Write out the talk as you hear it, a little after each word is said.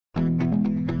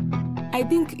I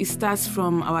think it starts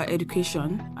from our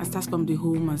education. It starts from the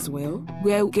home as well,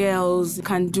 where girls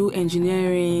can do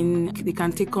engineering, they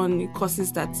can take on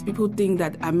courses that people think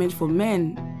that are meant for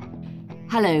men.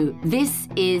 Hello, this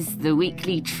is the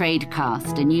Weekly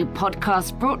Tradecast, a new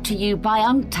podcast brought to you by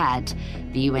UNCTAD,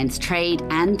 the UN's trade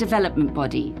and development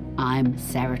body. I'm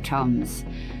Sarah Toms.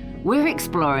 We're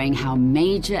exploring how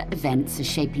major events are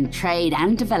shaping trade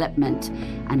and development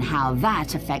and how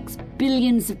that affects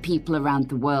billions of people around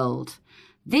the world.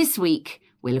 This week,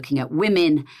 we're looking at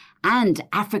women and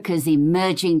Africa's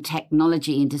emerging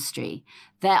technology industry.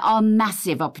 There are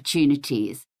massive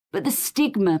opportunities, but the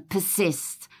stigma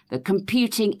persists that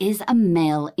computing is a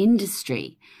male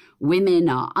industry. Women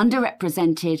are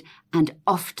underrepresented and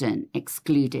often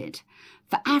excluded.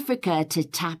 For Africa to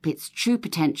tap its true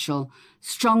potential,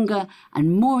 stronger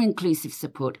and more inclusive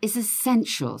support is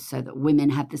essential so that women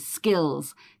have the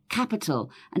skills, capital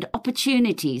and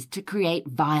opportunities to create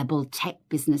viable tech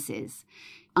businesses.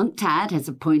 UNCTAD has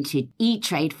appointed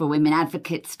eTrade for women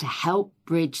advocates to help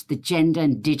bridge the gender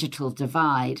and digital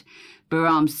divide.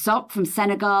 Birame Sock from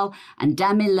Senegal and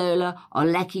Damilola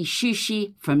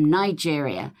Olokesusi from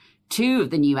Nigeria. Two of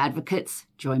the new advocates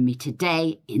join me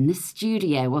today in the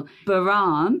studio. Well,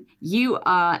 Birame, you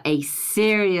are a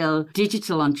serial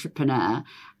digital entrepreneur,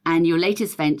 and your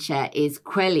latest venture is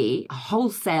Kweli, a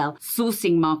wholesale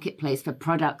sourcing marketplace for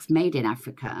products made in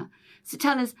Africa. So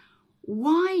tell us,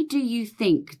 why do you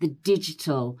think the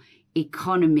digital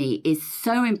economy is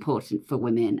so important for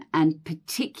women, and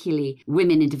particularly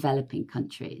women in developing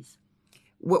countries?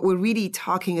 What we're really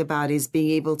talking about is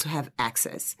being able to have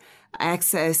access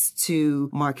to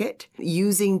market,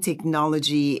 using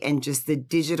technology and just the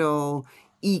digital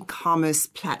e-commerce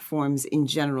platforms in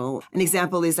general. An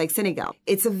example is like Senegal.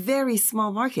 It's a very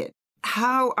small market.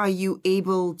 How are you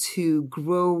able to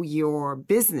grow your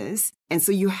business? And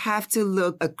so you have to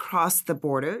look across the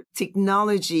border.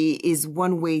 Technology is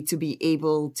one way to be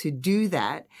able to do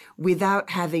that without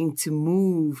having to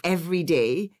move every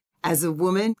day. As a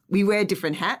woman, we wear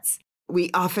different hats. We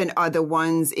often are the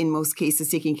ones, in most cases,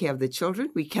 taking care of the children.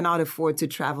 We cannot afford to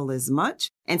travel as much.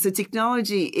 And so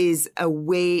technology is a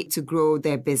way to grow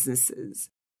their businesses.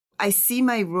 I see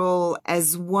my role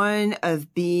as one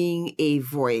of being a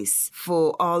voice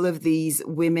for all of these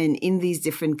women in these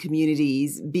different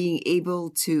communities, being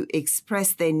able to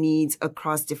express their needs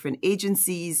across different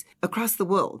agencies across the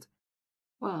world.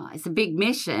 Well, it's a big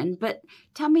mission, but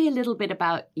tell me a little bit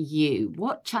about you.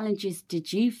 What challenges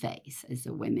did you face as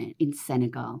a woman in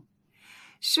Senegal?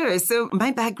 Sure. So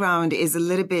my background is a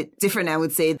little bit different, I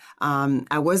would say.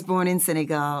 I was born in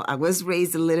Senegal. I was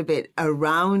raised a little bit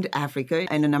around Africa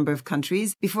in a number of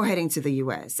countries before heading to the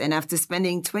U.S. And after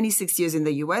spending 26 years in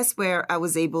the U.S., where I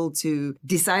was able to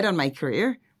decide on my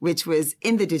career, which was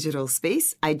in the digital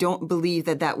space. I don't believe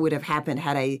that that would have happened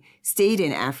had I stayed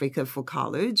in Africa for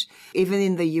college. Even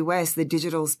in the US, the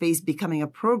digital space, becoming a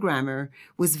programmer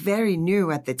was very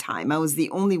new at the time. I was the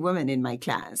only woman in my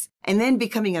class. And then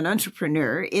becoming an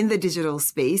entrepreneur in the digital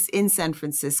space in San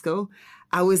Francisco,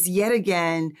 I was yet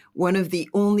again one of the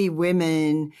only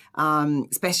women,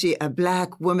 especially a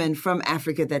Black woman from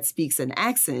Africa that speaks an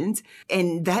accent.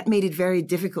 And that made it very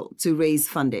difficult to raise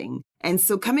funding. And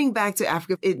so coming back to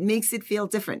Africa, it makes it feel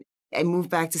different. I moved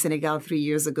back to Senegal 3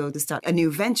 years ago to start a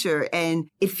new venture, and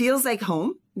it feels like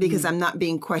home because I'm not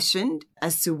being questioned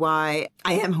as to why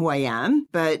I am who I am,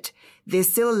 but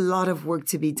there's still a lot of work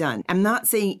to be done. I'm not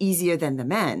saying easier than the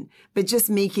man, but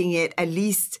just making it at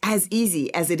least as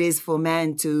easy as it is for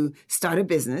men to start a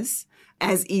business,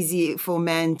 as easy for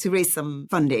men to raise some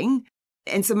funding.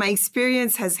 And so my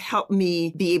experience has helped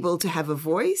me be able to have a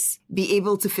voice, be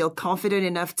able to feel confident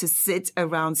enough to sit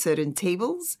around certain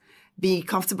tables, be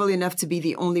comfortable enough to be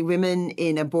the only women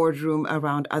in a boardroom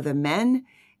around other men,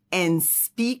 and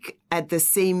speak at the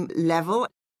same level.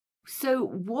 So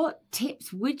what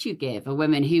tips would you give a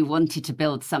woman who wanted to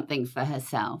build something for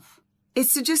herself?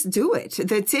 It's to just do it.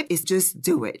 The tip is just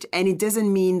do it. And it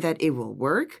doesn't mean that it will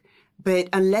work, but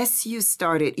unless you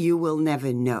start it, you will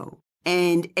never know.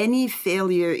 And any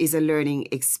failure is a learning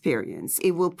experience.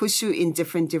 It will push you in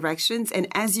different directions. And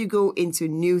as you go into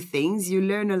new things, you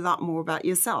learn a lot more about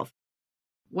yourself.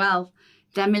 Well,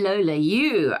 Damilola,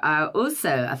 you are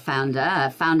also a founder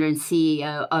and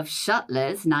CEO of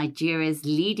Shuttlers, Nigeria's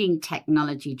leading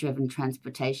technology-driven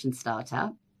transportation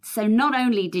startup. So not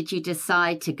only did you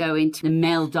decide to go into the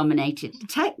male-dominated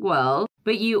tech world,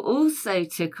 but you also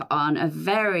took on a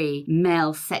very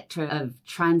male sector of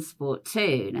transport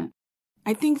too.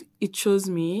 I think it chose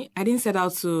me. I didn't set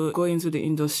out to go into the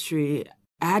industry.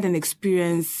 I had an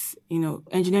experience,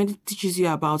 engineering teaches you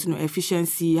about,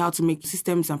 efficiency, how to make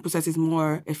systems and processes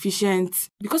more efficient.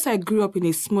 Because I grew up in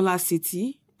a smaller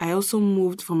city, I also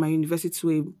moved from my university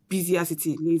to a busier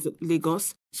city,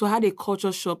 Lagos. So I had a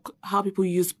culture shock, how people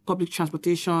use public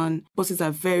transportation. Buses are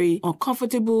very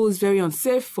uncomfortable, it's very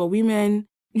unsafe for women.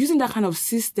 Using that kind of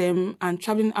system and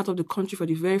traveling out of the country for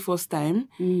the very first time,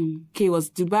 was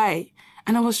Dubai.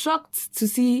 And I was shocked to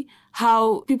see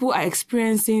how people are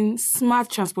experiencing smart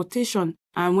transportation.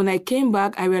 And when I came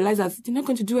back, I realized that they're not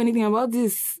going to do anything about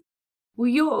this. Well,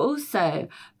 you're also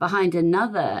behind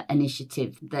another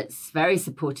initiative that's very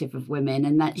supportive of women,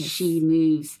 and that's She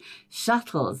Moves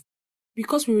shuttles.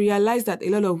 Because we realized that a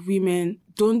lot of women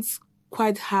don't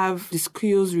quite have the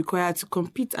skills required to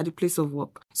compete at the place of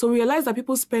work. So we realized that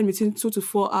people spend between 2 to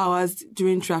 4 hours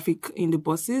during traffic in the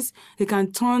buses. They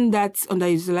can turn that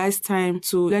underutilized time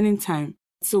to learning time.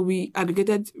 So we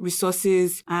aggregated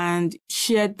resources and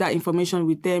shared that information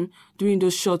with them during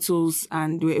those shuttles,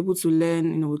 and they were able to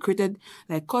learn. We created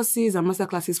courses and master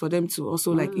classes for them to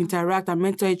also interact and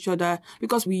mentor each other,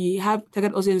 because we have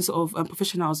target audience of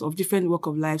professionals of different walk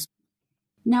of lives.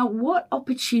 Now, what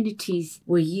opportunities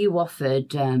were you offered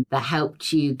that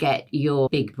helped you get your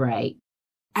big break?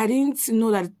 I didn't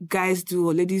know that guys do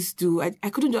or ladies do. I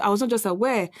was not just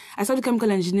aware. I studied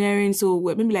chemical engineering, so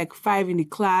we're maybe 5 in the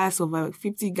class of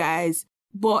 50 guys.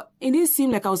 But it didn't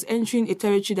seem like I was entering a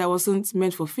territory that wasn't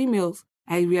meant for females.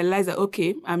 I realized that,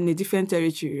 okay, I'm in a different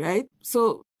territory, right?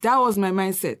 So that was my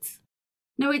mindset.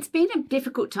 Now, it's been a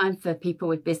difficult time for people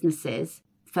with businesses.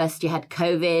 First, you had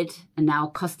COVID, and now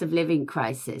cost of living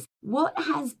crisis. What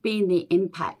has been the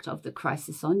impact of the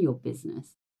crisis on your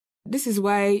business? This is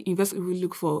why investors will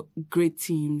look for great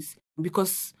teams,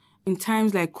 because in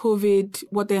times like COVID,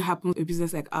 what then happened to a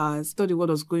business like ours, thought the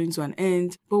world was going to an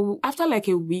end. But after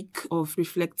a week of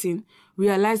reflecting, we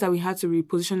realized that we had to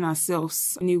reposition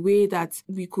ourselves in a way that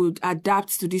we could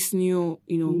adapt to this new,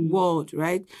 world,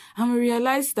 right? And we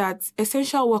realized that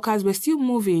essential workers were still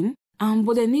moving,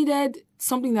 but they needed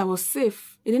something that was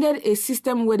safe. They needed a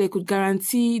system where they could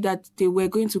guarantee that they were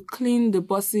going to clean the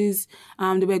buses,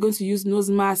 they were going to use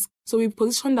nose masks. So we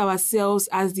positioned ourselves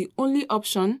as the only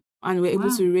option, and we're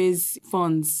able to raise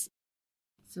funds.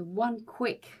 So one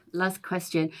quick last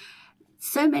question.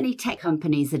 So many tech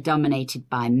companies are dominated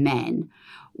by men.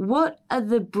 What are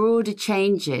the broader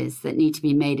changes that need to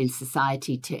be made in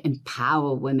society to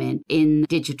empower women in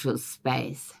digital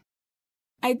space?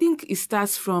 I think it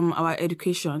starts from our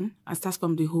education. It starts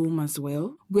from the home as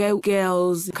well, where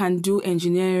girls can do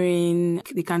engineering.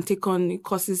 They can take on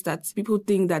courses that people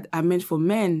think that are meant for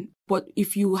men. But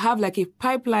if you have a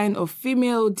pipeline of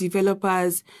female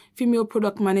developers, female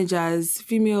product managers,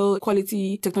 female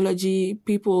quality technology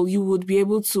people, you would be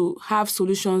able to have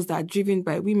solutions that are driven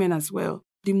by women as well.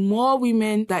 The more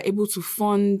women that are able to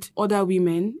fund other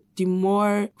women, the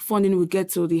more funding will get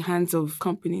to the hands of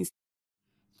companies.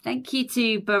 Thank you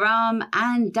to Birame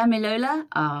and Damilola,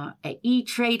 our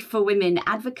eTrade for Women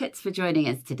advocates, for joining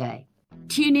us today.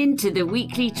 Tune in to the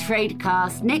Weekly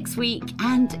Tradecast next week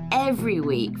and every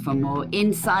week for more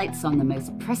insights on the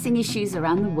most pressing issues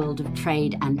around the world of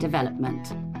trade and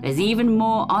development. There's even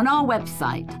more on our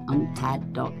website,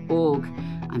 unctad.org.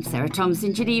 I'm Sarah Thoms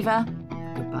in Geneva.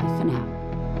 Goodbye for now.